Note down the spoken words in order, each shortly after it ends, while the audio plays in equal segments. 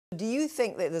Do you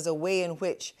think that there's a way in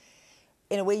which,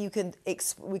 you can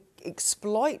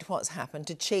exploit what's happened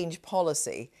to change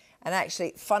policy and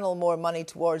actually funnel more money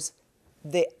towards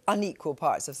the unequal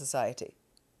parts of society?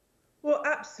 Well,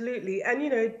 absolutely.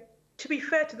 And, to be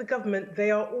fair to the government,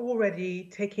 they are already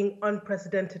taking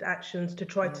unprecedented actions to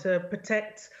try to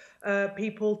protect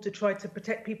people, to try to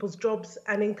protect people's jobs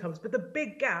and incomes. But the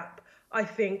big gap, I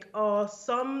think, are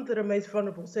some that are most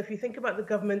vulnerable. So if you think about the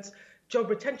government's job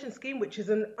retention scheme, which is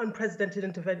an unprecedented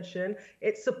intervention,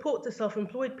 its support to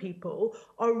self-employed people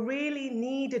are really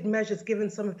needed measures given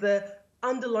some of the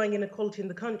underlying inequality in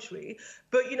the country.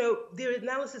 But, the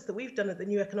analysis that we've done at the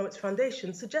New Economics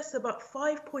Foundation suggests about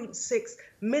 5.6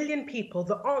 million people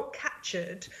that aren't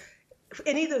captured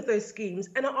in either of those schemes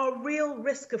and are at real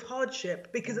risk of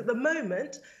hardship because at the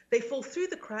moment they fall through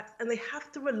the cracks and they have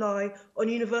to rely on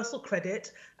universal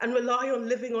credit and rely on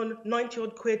living on 90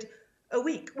 odd quid a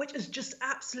week, which is just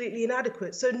absolutely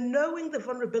inadequate. So knowing the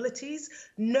vulnerabilities,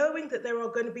 knowing that there are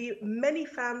going to be many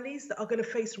families that are going to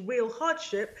face real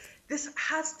hardship, this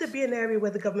has to be an area where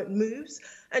the government moves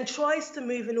and tries to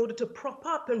move in order to prop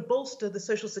up and bolster the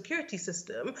social security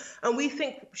system. And we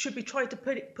think should be trying to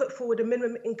put forward a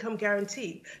minimum income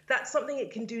guarantee. That's something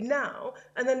it can do now.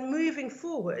 And then moving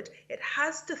forward, it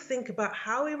has to think about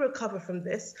how we recover from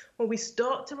this when we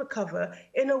start to recover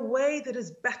in a way that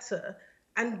is better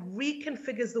and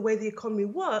reconfigures the way the economy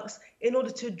works in order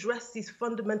to address these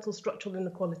fundamental structural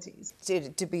inequalities.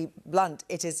 To be blunt,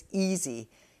 it is easy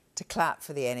to clap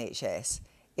for the NHS.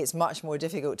 It's much more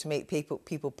difficult to make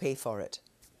people pay for it.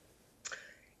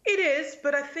 It is,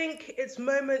 but I think it's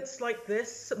moments like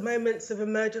this, moments of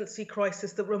emergency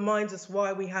crisis, that reminds us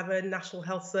why we have a National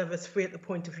Health Service free at the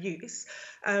point of use.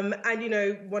 And,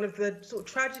 one of the sort of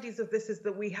tragedies of this is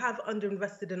that we have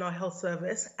underinvested in our health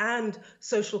service and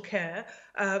social care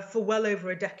for well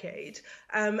over a decade.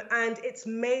 And it's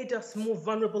made us more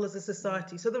vulnerable as a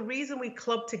society. So the reason we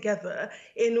club together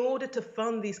in order to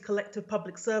fund these collective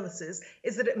public services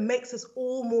is that it makes us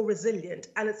all more resilient.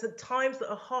 And it's at times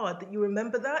that are hard that you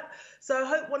remember that. So I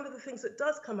hope one of the things that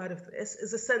does come out of this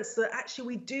is a sense that actually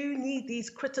we do need these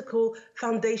critical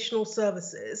foundational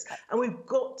services, and we've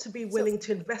got to be willing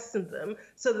to invest in them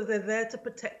so that they're there to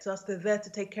protect us, they're there to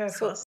take care of us.